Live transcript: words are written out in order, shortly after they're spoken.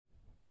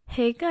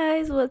Hey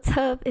guys, what's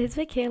up? It's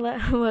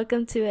Michaela.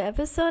 Welcome to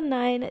episode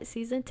 9,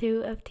 season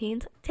 2 of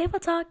Teens Table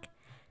Talk.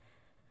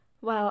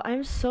 Wow,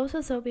 I'm so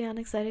beyond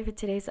excited for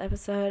today's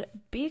episode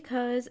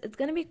because it's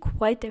gonna be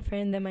quite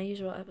different than my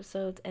usual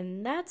episodes,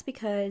 and that's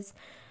because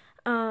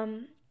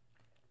and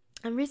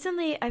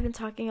recently I've been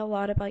talking a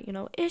lot about,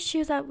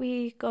 issues that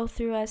we go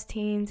through as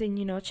teens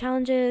and,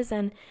 challenges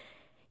and,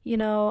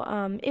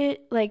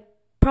 it like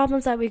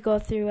problems that we go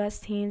through as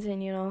teens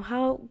and,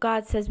 how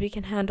God says we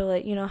can handle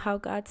it, how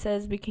God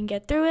says we can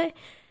get through it.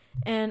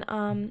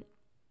 And,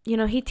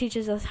 He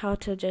teaches us how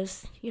to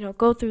just,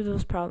 go through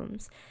those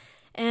problems.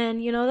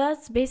 And,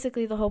 that's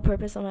basically the whole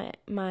purpose of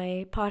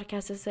my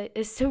podcast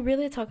is to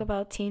really talk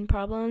about teen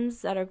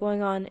problems that are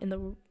going on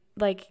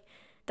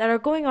that are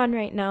going on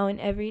right now in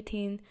every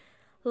teen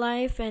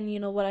life and,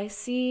 what I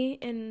see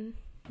in,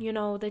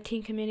 the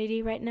teen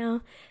community right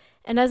now.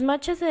 And as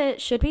much as it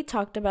should be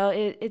talked about,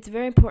 it's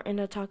very important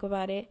to talk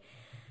about it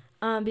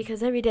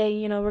because every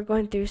day, we're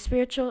going through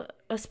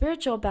a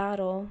spiritual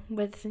battle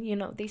with,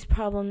 these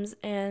problems,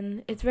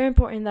 and it's very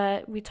important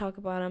that we talk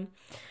about them.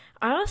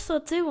 I also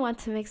do want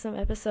to make some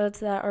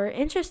episodes that are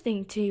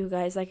interesting to you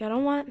guys. Like, I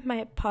don't want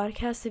my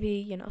podcast to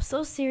be,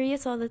 so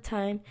serious all the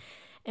time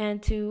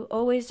and to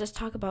always just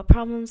talk about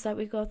problems that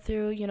we go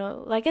through.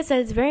 Like I said,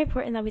 it's very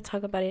important that we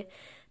talk about it.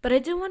 But I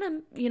do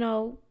want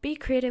to, be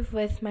creative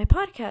with my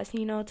podcast,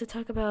 to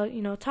talk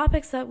about,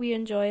 topics that we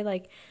enjoy.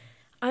 Like,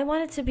 I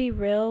want it to be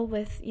real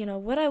with,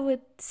 what I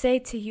would say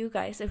to you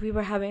guys if we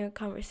were having a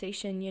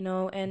conversation,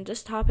 and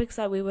just topics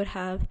that we would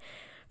have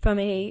from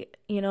a,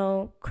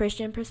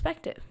 Christian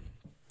perspective.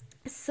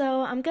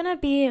 So I'm going to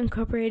be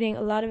incorporating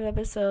a lot of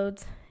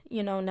episodes,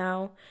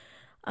 now.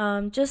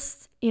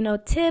 Just,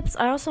 tips.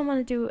 I also want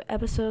to do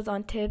episodes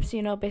on tips,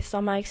 based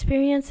on my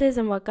experiences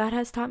and what God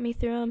has taught me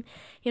through them.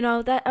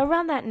 That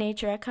around that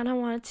nature, I kind of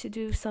wanted to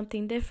do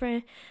something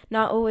different,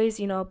 not always,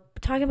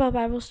 talking about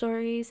Bible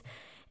stories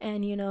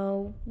and,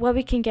 what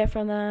we can get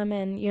from them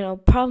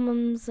and,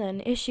 problems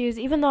and issues,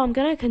 even though I'm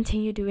going to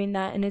continue doing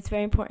that. And it's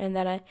very important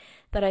that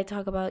I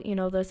talk about,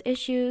 those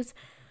issues.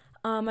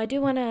 I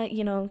do want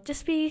to,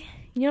 just be,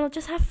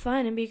 just have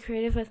fun and be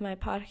creative with my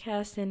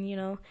podcast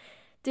and,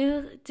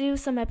 do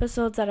some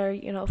episodes that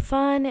are,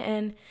 fun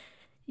and,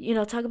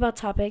 talk about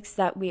topics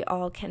that we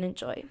all can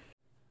enjoy.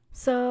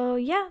 So,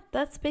 yeah,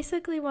 that's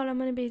basically what I'm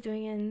going to be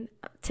doing in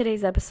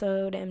today's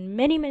episode and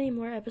many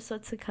more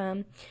episodes to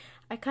come.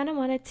 I kind of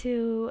wanted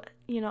to,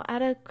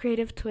 add a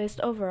creative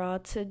twist overall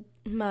to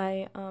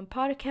my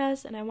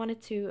podcast, and I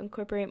wanted to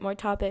incorporate more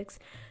topics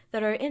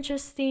that are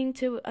interesting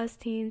to us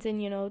teens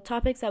and,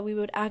 topics that we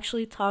would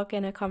actually talk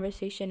in a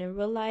conversation in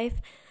real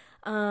life.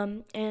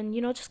 And,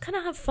 just kind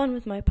of have fun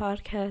with my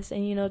podcast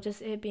and,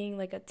 just it being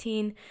like a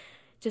teen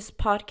just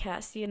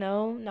podcast,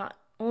 not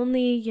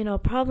only,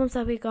 problems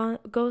that we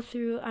go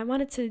through. I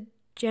want it to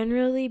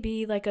generally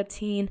be like a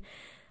teen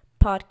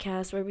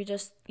podcast where we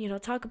just,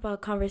 talk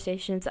about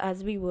conversations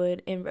as we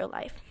would in real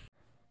life.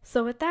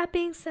 So with that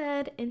being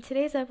said, in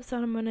today's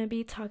episode, I'm going to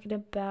be talking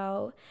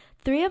about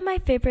 3 of my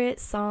favorite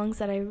songs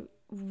that I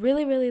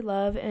really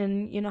love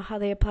and, how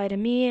they apply to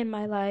me in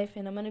my life.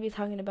 And I'm going to be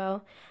talking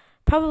about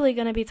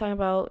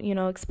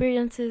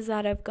experiences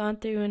that I've gone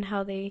through and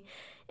how they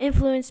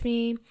influenced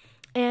me.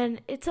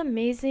 And it's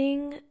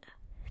amazing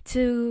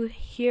to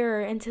hear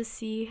and to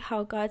see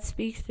how God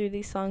speaks through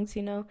these songs,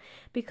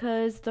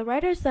 because the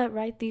writers that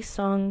write these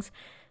songs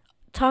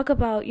talk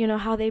about,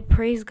 how they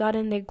praise God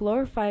and they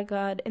glorify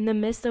God in the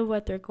midst of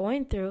what they're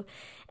going through.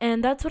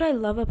 And that's what I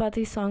love about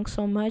these songs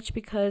so much,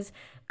 because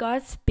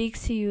God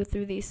speaks to you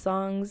through these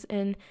songs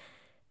and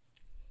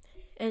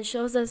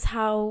shows us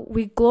how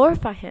we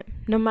glorify Him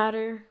no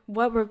matter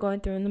what we're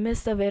going through. In the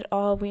midst of it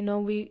all, we know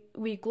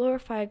we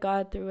glorify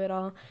God through it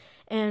all,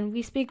 and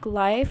we speak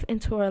life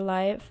into our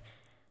life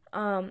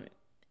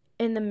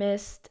in the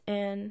midst,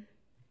 and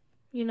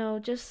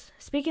just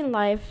speaking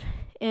life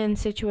in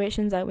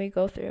situations that we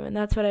go through. And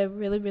that's what I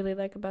really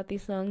like about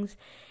these songs.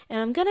 And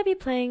I'm gonna be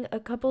playing a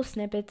couple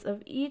snippets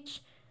of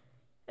each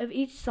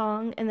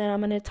song, and then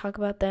I'm gonna talk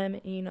about them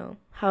and,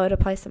 how it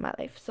applies to my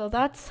life. So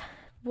that's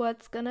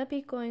what's gonna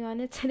be going on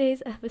in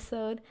today's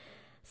episode.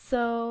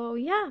 So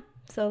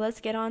let's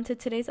get on to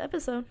today's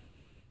episode.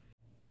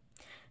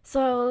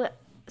 So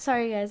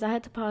sorry guys, I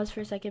had to pause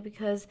for a second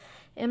because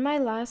in my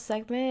last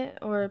segment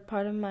or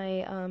part of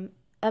my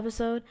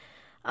episode,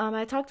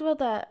 I talked about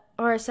that,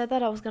 or I said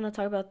that I was gonna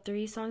talk about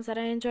 3 songs that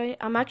I enjoy.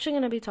 I'm actually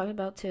gonna be talking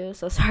about 2,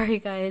 so sorry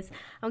guys.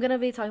 I'm gonna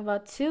be talking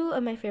about 2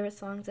 of my favorite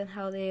songs and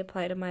how they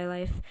apply to my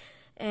life.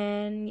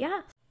 And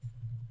yeah.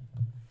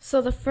 So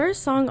the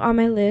first song on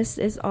my list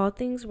is All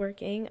Things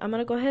Working. I'm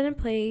going to go ahead and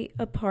play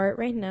a part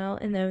right now,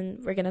 and then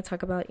we're going to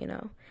talk about,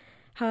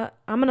 how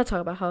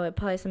it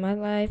applies to my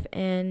life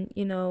and,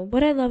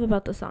 what I love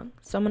about the song.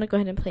 So I'm going to go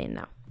ahead and play it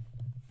now.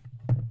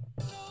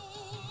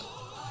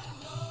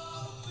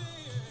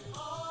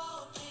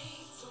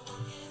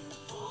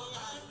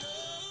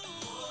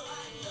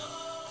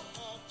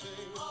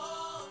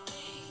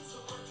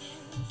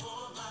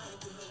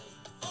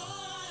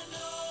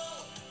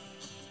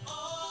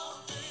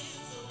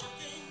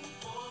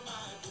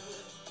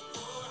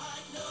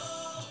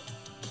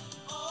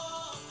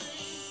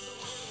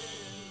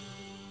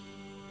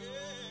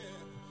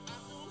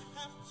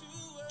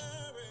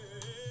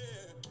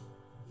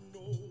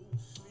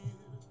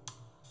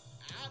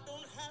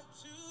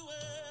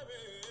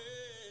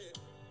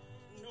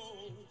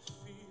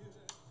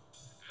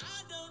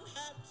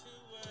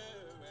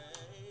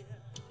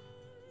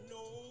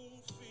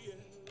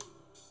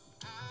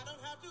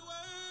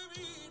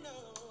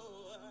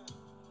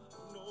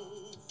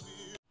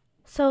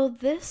 So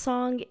this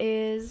song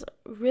is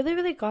really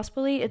really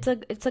gospely. It's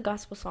a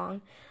gospel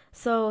song.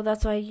 So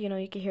that's why you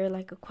can hear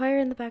like a choir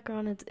in the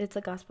background. It's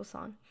a gospel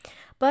song.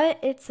 But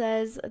it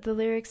says the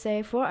lyrics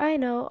say, "For I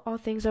know all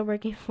things are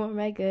working for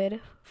my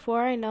good.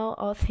 For I know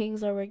all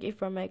things are working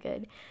for my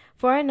good.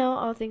 For I know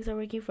all things are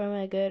working for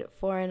my good.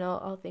 For I know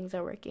all things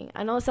are working."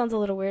 I know it sounds a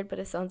little weird, but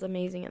it sounds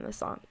amazing in the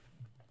song.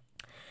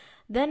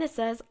 Then it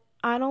says,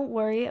 "I don't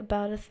worry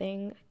about a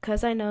thing,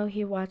 'cause I know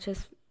he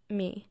watches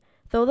me.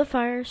 Though the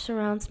fire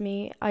surrounds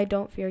me, I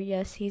don't fear.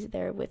 Yes, he's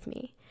there with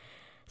me."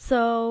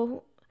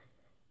 So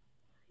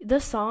the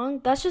song,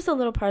 that's just a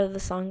little part of the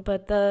song,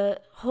 but the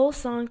whole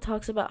song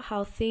talks about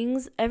how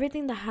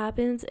everything that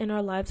happens in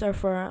our lives are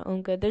for our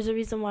own good. There's a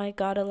reason why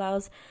God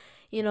allows,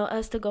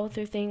 us to go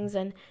through things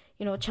and,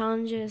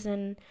 challenges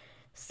and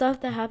stuff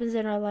that happens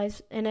in our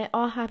lives, and it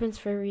all happens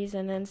for a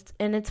reason,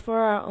 and it's for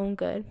our own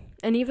good.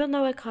 And even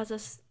though it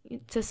causes us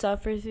to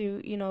suffer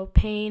through,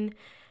 pain,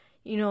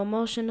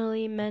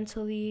 emotionally,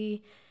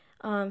 mentally,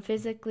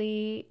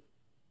 physically,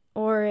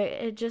 or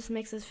it just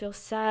makes us feel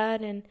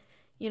sad. And,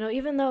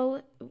 even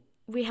though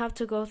we have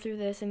to go through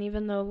this, and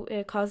even though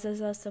it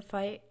causes us to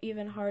fight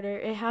even harder,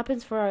 it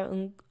happens for our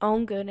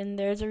own good. And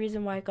there's a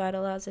reason why God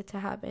allows it to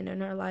happen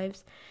in our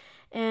lives.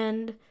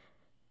 And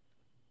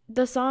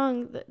the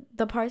song,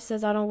 the part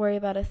says, "I don't worry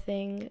about a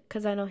thing,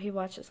 'cause I know he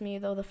watches me.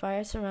 Though the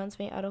fire surrounds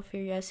me, I don't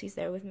fear. Yes, he's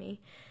there with me."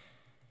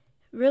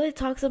 Really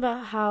talks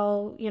about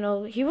how,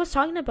 he was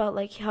talking about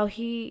like how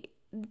he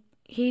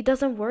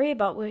doesn't worry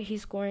about what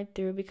he's going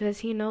through, because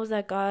he knows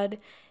that God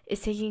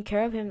is taking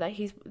care of him, that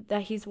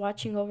he's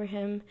watching over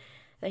him,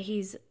 that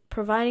he's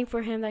providing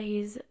for him, that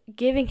he's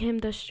giving him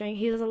the strength.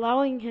 He's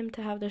allowing him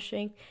to have the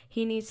strength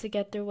he needs to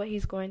get through what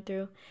he's going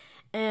through.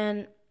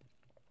 And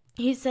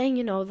he's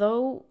saying,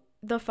 though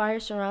the fire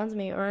surrounds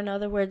me, or in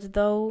other words,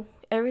 though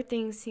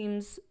everything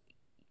seems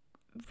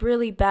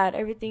really bad,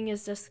 everything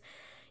is just,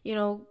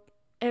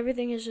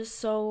 everything is just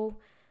so,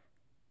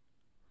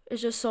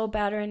 it's just so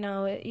bad right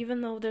now.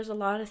 Even though there's a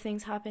lot of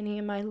things happening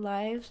in my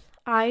life,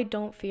 I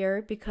don't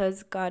fear,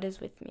 because God is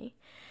with me.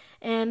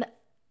 And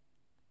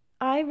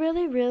I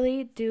really,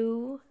 really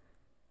do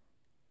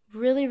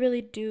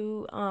relate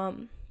to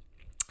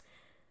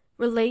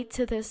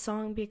this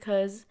song,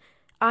 because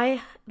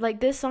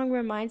this song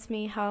reminds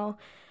me how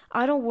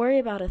I don't worry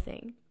about a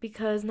thing,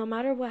 because no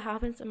matter what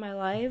happens in my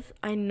life,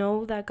 I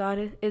know that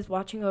God is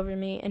watching over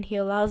me, and he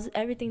allows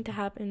everything to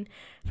happen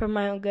for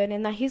my own good,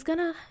 and that he's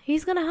gonna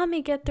help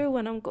me get through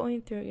what I'm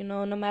going through,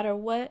 no matter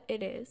what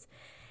it is.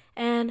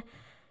 And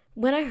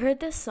when I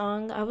heard this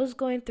song, I was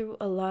going through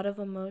a lot of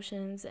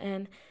emotions,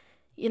 and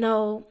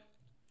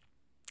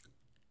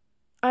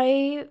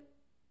I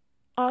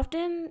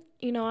often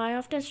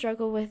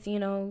struggle with,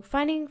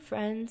 finding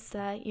friends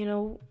that,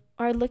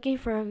 are looking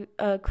for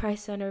a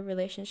Christ-centered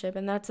relationship.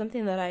 And that's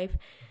something that I've,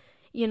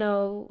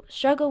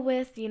 struggled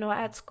with,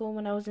 at school,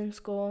 when I was in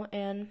school.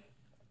 And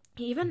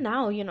even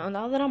now,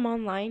 now that I'm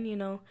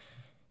online,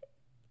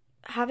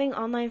 having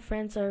online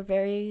friends are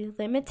very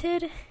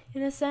limited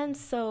in a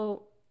sense.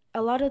 So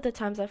a lot of the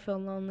times I feel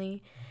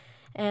lonely.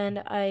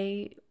 And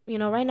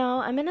right now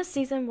I'm in a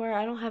season where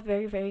I don't have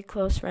very, very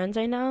close friends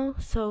right now.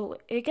 So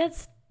it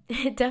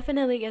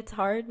definitely gets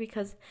hard,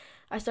 because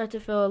I start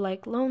to feel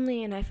like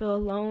lonely, and I feel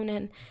alone.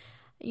 And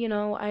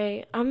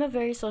I'm a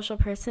very social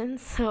person,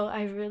 so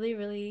I really,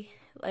 really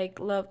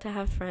love to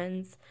have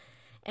friends.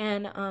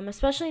 And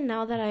especially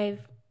now that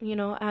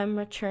I'm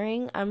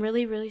maturing, I'm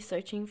really, really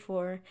searching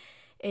for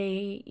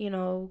a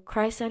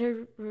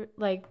Christ-centered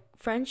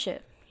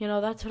friendship.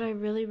 That's what I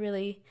really,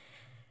 really,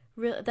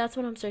 that's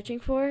what I'm searching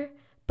for.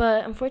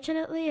 But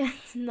unfortunately,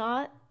 it's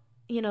not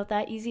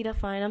that easy to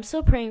find. I'm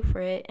still praying for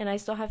it, and I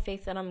still have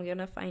faith that I'm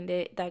gonna find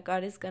it, that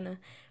God is gonna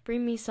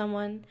bring me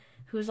someone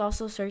who's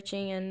also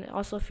searching and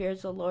also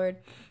fears the Lord.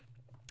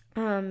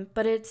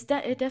 But it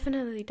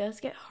definitely does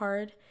get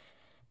hard,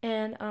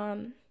 and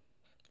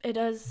it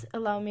does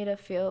allow me to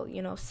feel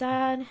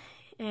sad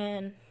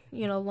and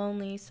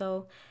lonely.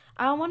 So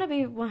I want to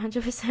be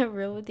 100%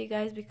 real with you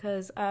guys,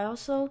 because I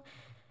also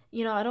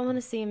I don't want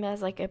to seem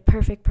as a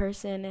perfect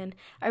person, and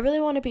I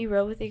really want to be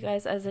real with you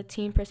guys as a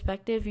teen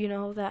perspective,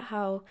 that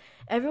how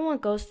everyone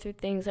goes through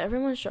things,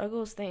 everyone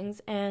struggles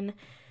things. And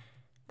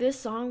this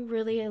song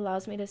really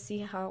allows me to see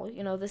how,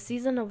 the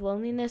season of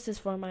loneliness is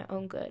for my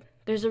own good.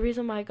 There's a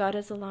reason why God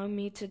is allowing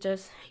me to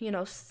just,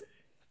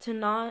 to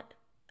not,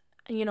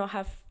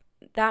 have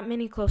that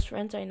many close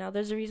friends right now.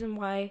 There's a reason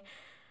why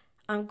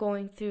I'm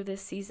going through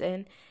this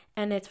season,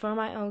 and it's for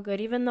my own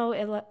good. Even though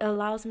it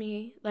allows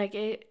me,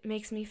 it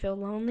makes me feel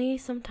lonely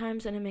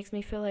sometimes, and it makes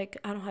me feel like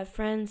I don't have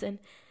friends. And,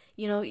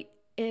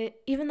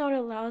 even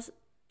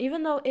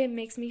though it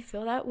makes me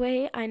feel that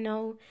way, I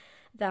know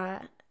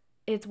that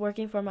it's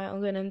working for my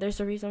own good, and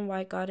there's a reason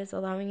why God is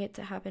allowing it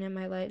to happen in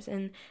my life.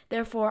 And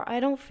therefore, I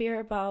don't fear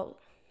about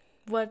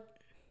what's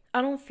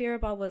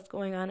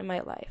going on in my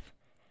life,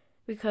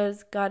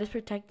 because God is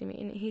protecting me,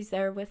 and he's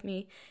there with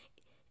me.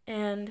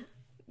 And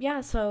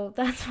yeah, so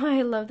that's why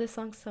I love this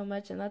song so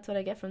much, and that's what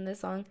I get from this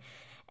song.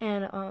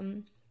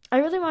 And I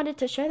really wanted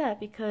to share that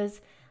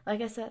because,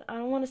 like I said, I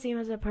don't want to seem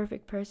as a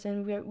perfect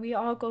person. We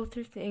all go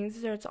through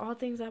things. It's all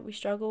things that we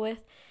struggle with.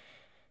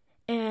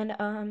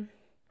 And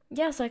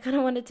yeah, so I kind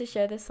of wanted to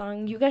share this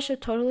song. You guys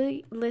should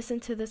totally listen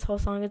to this whole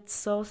song. It's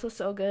so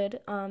good.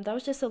 That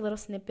was just a little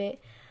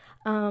snippet.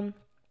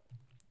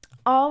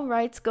 All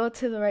rights go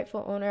to the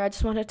rightful owner. I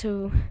just wanted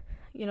to,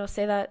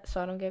 say that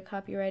so I don't get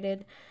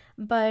copyrighted.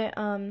 But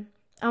I'm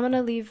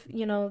gonna leave,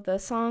 the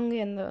song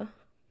and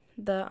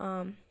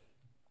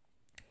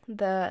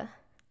the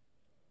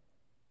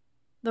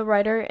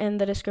writer in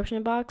the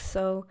description box,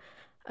 so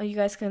you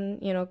guys can,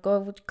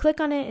 go click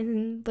on it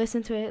and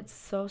listen to it. It's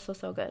so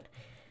good.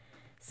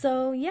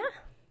 So yeah.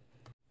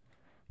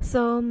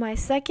 So my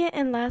second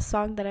and last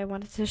song that I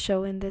wanted to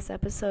show in this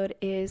episode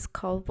is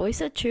called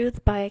Voice of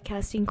Truth by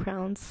Casting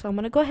Crowns. So I'm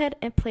going to go ahead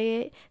and play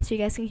it so you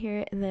guys can hear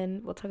it, and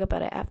then we'll talk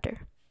about it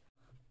after.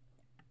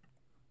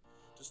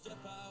 To step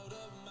out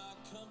of my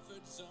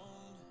comfort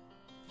zone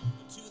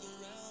into the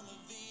realm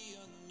of the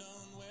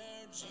unknown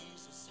where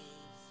Jesus is,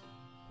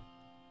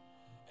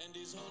 and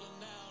he's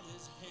holding out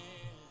his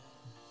hand,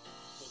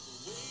 but the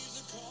waves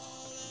are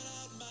calling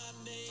out my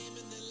name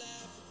and they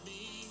laugh at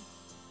me,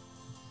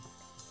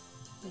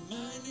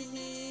 reminding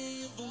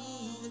me of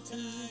all the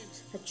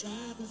times I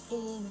tried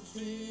before and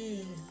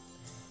failed.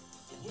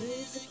 The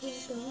ways that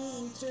keep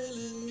on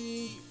telling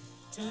me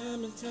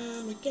time and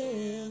time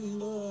again,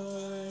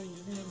 boy,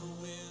 you never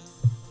win.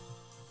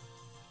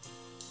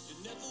 You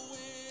never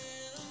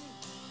win.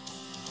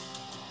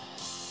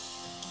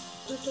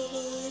 But the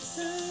voice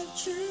of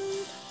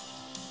truth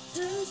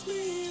tells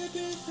me a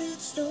different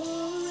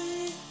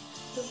story.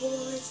 The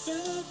voice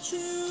of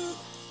truth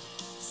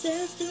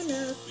says do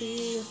not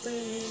be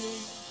afraid.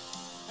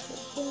 And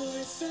the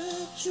voice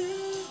of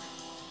truth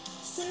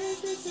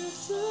says this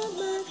is for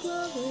my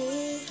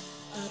glory.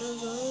 Out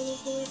of all the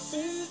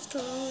voices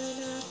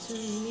calling out to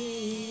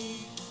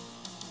me,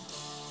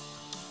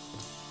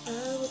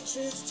 I will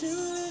choose to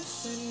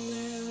listen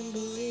and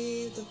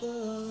believe the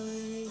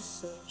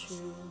voice of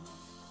truth.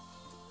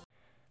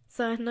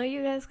 So I know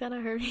you guys kind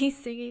of heard me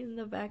singing in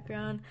the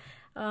background.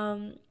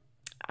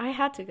 I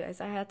had to,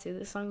 guys. I had to.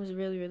 This song was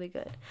really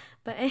good.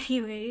 But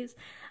anyways,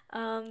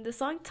 the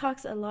song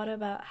talks a lot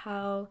about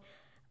how,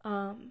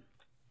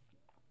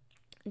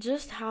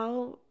 just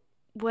how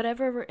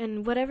whatever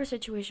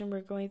situation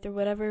we're going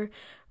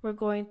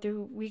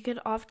through, we could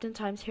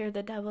oftentimes hear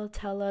the devil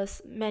tell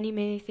us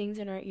many things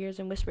in our ears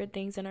and whispered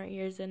things in our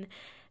ears and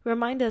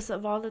remind us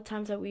of all the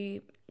times that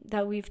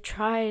we've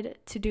tried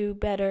to do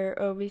better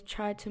or we've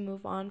tried to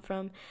move on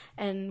from,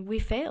 and we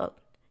failed.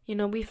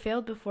 We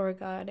failed before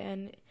God,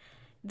 and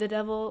the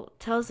devil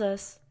tells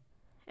us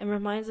and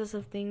reminds us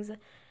of things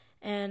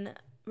and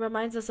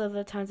reminds us of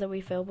the times that we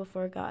failed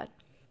before God.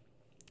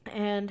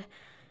 And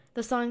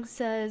the song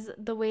says,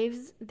 the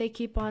waves, they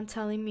keep on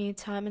telling me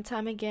time and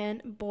time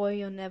again, boy,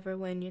 you'll never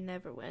win, you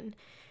never win.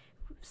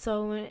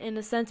 So in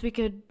a sense, we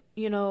could,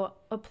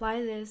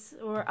 apply this,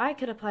 or I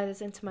could apply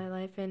this into my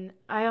life. And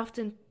I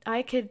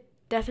could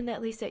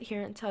definitely sit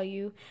here and tell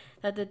you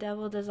that the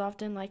devil does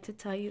often like to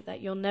tell you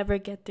that you'll never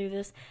get through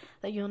this,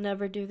 that you'll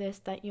never do this,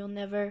 that you'll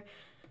never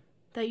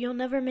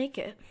make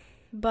it.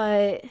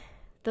 But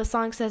the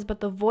song says, but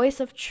the voice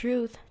of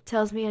truth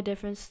tells me a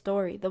different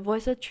story. The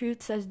voice of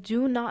truth says,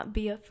 do not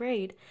be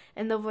afraid.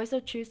 And the voice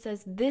of truth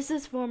says, this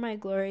is for my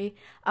glory.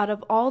 Out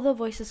of all the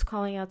voices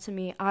calling out to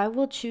me, I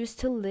will choose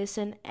to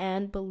listen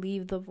and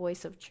believe the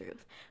voice of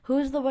truth. Who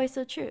is the voice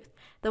of truth?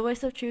 The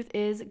voice of truth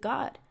is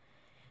God.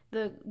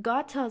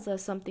 God tells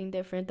us something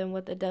different than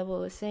what the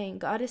devil is saying.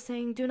 God is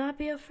saying, do not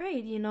be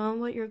afraid,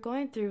 what you're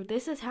going through.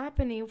 This is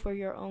happening for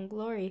your own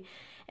glory.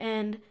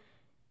 And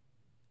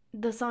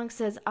the song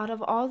says, out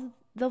of all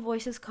the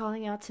voices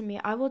calling out to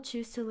me, I will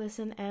choose to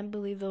listen and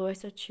believe the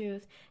voice of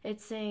truth.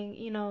 It's saying,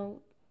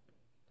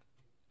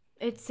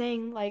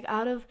 like,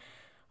 out of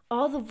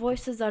all the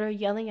voices that are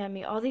yelling at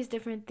me, all these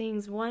different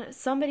things, one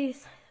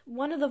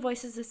of the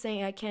voices is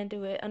saying I can't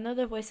do it.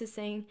 Another voice is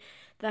saying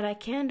that I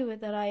can do it,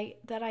 that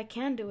I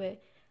can do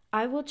it.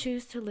 I will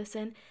choose to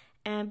listen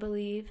and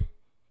believe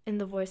in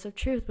the voice of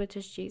truth, which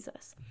is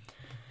Jesus.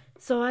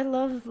 So I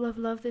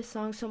love this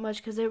song so much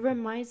because it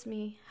reminds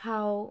me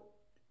how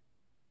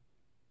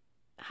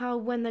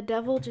when the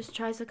devil just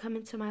tries to come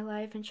into my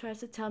life and tries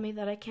to tell me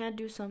that I can't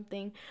do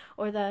something,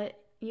 or that,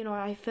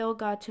 I fail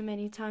God too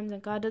many times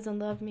and God doesn't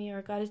love me,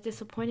 or God is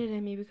disappointed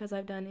in me because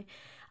I've done it,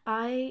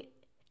 I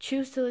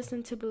choose to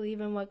listen, to believe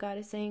in what God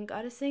is saying.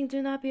 God is saying,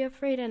 do not be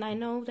afraid. And I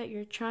know that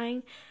you're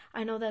trying.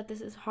 I know that this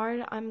is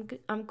hard. I'm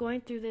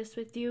going through this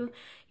with you.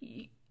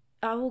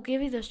 I will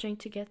give you the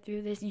strength to get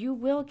through this. You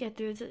will get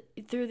through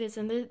this.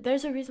 And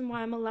there's a reason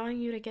why I'm allowing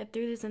you to get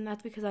through this. And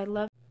that's because I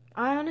love.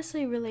 I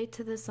honestly relate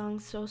to this song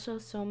so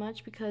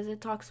much because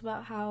it talks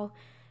about how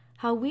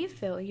we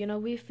feel.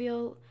 We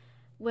feel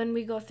when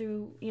we go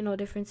through,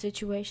 different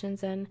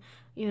situations, and,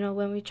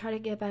 when we try to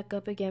get back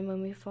up again,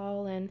 when we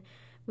fall and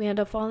we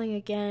end up falling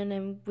again,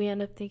 and we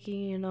end up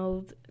thinking,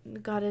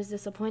 God is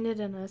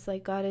disappointed in us.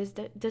 Like, God is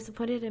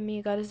disappointed in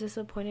me. God is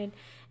disappointed.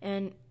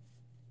 And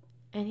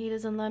and he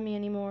doesn't love me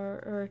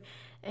anymore,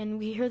 and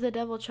we hear the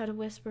devil try to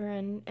whisper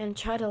and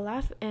try to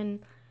laugh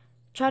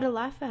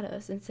at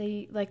us and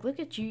say, like, look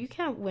at you, you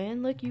can't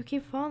win, look, you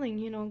keep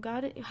falling,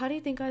 God, how do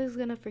you think God is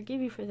gonna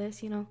forgive you for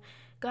this?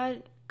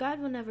 God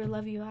will never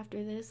love you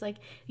after this. Like,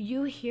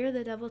 you hear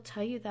the devil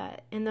tell you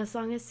that, and the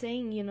song is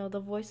saying, the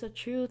voice of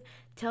truth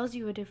tells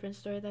you a different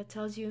story, that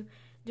tells you,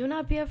 do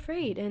not be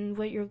afraid in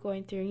what you're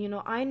going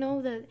through. I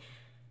know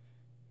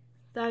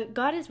that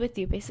God is with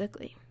you,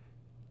 basically.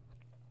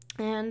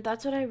 And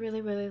that's what I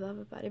really, really love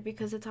about it,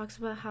 because it talks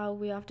about how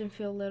we often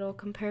feel little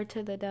compared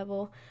to the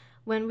devil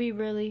when we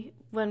really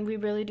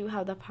do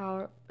have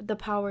the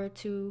power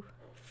to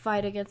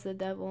fight against the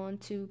devil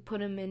and to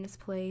put him in his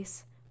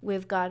place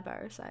with God by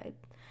our side.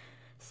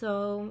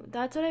 So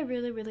that's what I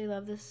really, really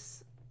love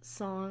this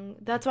song.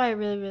 That's why I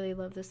really, really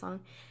love this song.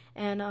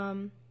 And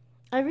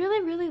I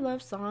really, really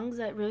love songs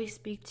that really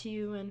speak to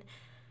you and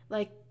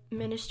like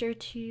minister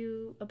to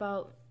you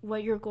about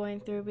what you're going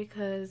through,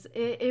 because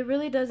it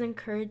really does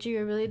encourage you.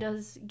 It really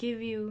does give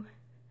you,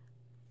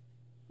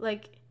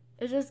 like,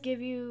 it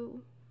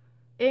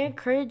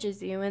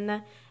encourages you,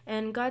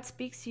 and God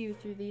speaks to you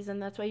through these,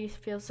 and that's why you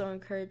feel so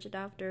encouraged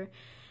after.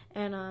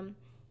 And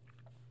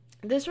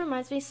this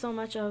reminds me so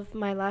much of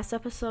my last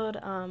episode.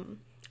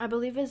 I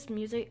believe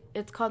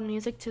it's called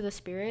Music to the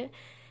Spirit.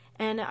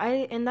 And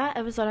in that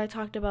episode I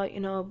talked about,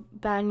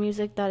 bad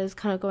music that is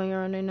kind of going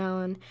around right now,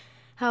 and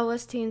how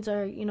us teens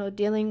are,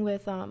 dealing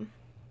with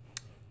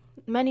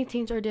many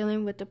teens are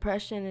dealing with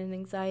depression and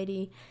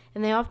anxiety,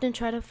 and they often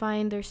try to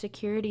find their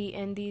security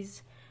in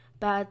these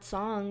bad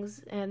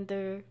songs, and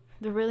they're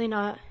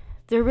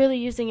really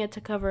using it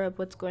to cover up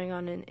what's going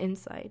on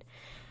inside.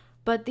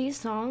 But these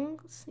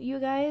songs, you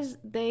guys,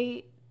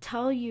 they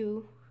tell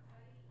you,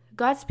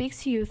 God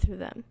speaks to you through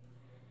them.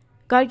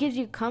 God gives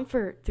you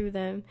comfort through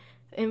them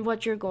in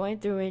what you're going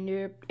through,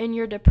 in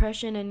your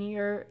depression and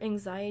your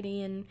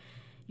anxiety and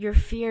your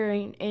fear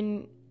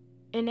in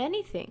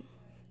anything,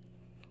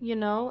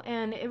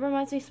 and it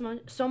reminds me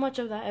so much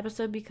of that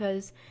episode,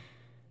 because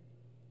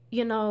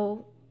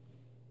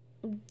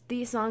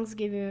these songs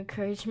give you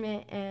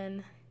encouragement,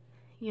 and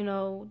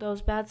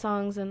those bad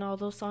songs and all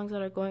those songs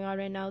that are going on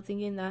right now,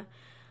 thinking that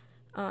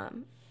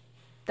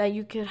that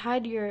you could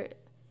hide your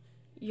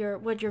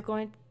what you're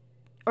going,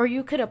 or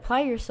you could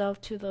apply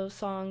yourself to those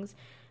songs,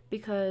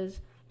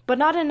 but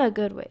not in a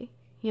good way.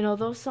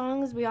 Those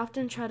songs, we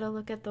often try to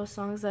look at those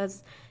songs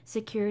as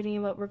security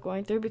in what we're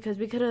going through, because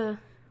we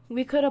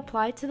could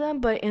apply to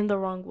them, but in the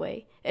wrong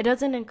way. It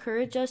doesn't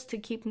encourage us to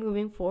keep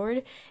moving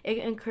forward. It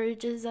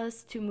encourages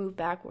us to move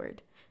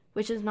backward,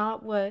 which is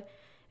not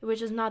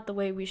the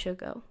way we should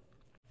go.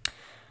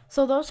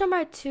 So those are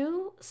my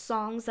two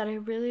songs that I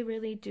really,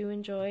 really do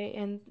enjoy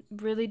and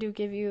really do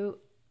give you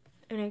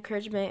an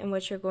encouragement in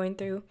what you're going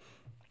through.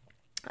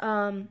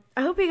 I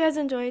hope you guys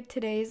enjoyed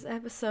today's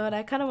episode.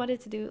 I kind of wanted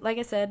to do, like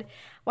I said,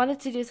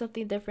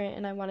 something different,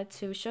 and I wanted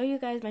to show you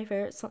guys my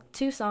favorite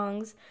two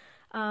songs.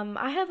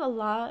 I have a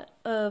lot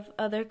of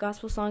other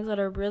gospel songs that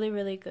are really,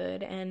 really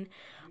good and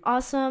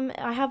awesome.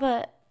 I have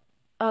a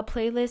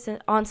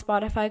playlist on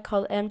Spotify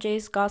called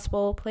MJ's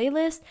Gospel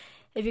Playlist.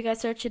 If you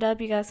guys search it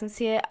up, you guys can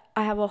see it.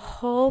 I have a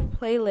whole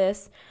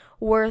playlist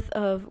worth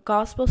of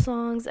gospel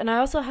songs, and I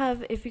also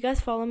have, if you guys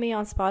follow me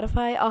on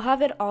Spotify, I'll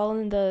have it all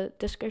in the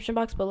description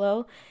box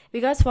below. If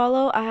you guys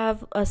follow, I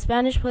have a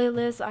Spanish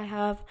playlist. I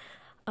have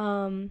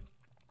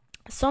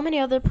so many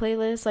other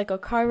playlists, like a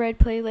car ride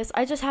playlist.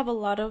 I just have a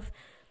lot of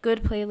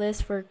good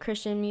playlists for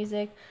Christian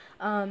music.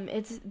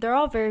 They're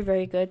all very,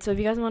 very good. So if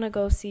you guys want to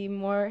go see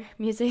more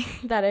music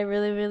that I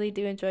really, really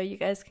do enjoy, you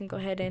guys can go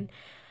ahead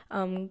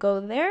and go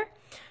there.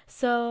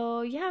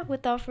 So yeah,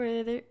 without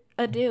further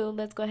ado,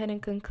 let's go ahead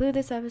and conclude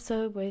this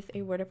episode with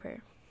a word of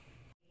prayer.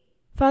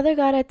 Father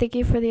God, I thank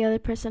you for the other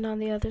person on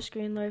the other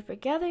screen, Lord, for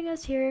gathering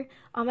us here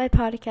on my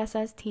podcast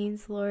as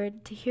teens,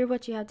 Lord, to hear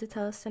what you have to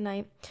tell us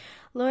tonight.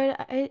 Lord,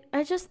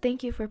 I just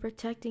thank you for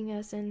protecting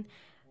us and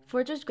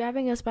for just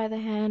grabbing us by the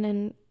hand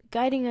and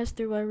guiding us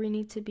through where we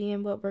need to be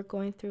and what we're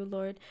going through,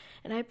 Lord.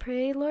 And I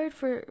pray, Lord,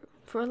 for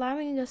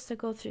allowing us to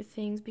go through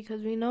things,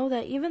 because we know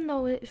that even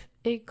though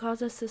it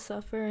causes us to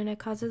suffer and it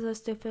causes us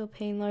to feel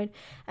pain, Lord,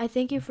 I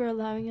thank you for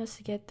allowing us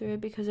to get through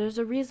it, because there's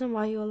a reason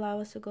why you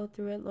allow us to go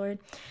through it, Lord.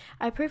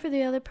 I pray for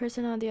the other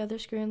person on the other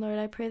screen, Lord.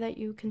 I pray that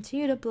you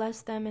continue to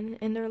bless them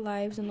in their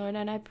lives, and Lord,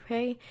 and I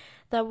pray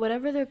that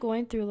whatever they're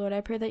going through, Lord, I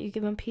pray that you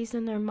give them peace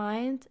in their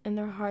mind and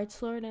their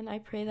hearts, Lord, and I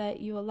pray that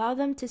you allow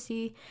them to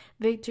see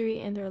victory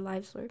in their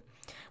lives, Lord.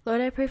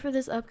 Lord, I pray for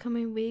this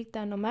upcoming week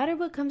that no matter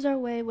what comes our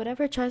way,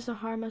 whatever tries to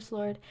harm us,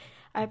 Lord,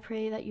 I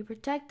pray that you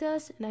protect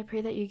us, and I pray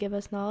that you give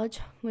us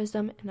knowledge,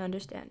 wisdom, and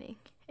understanding.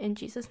 In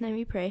Jesus' name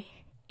we pray.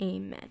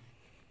 Amen.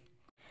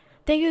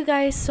 Thank you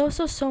guys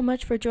so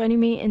much for joining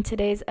me in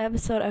today's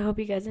episode. I hope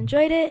you guys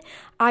enjoyed it.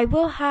 I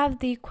will have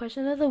the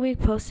question of the week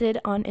posted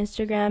on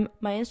Instagram.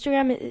 My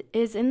Instagram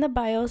is in the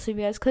bio, so if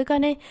you guys click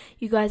on it,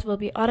 you guys will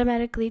be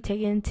automatically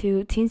taken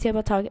to Teen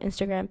Seattle Talk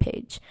Instagram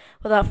page.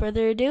 Without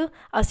further ado,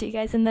 I'll see you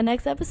guys in the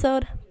next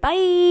episode.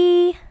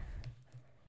 Bye!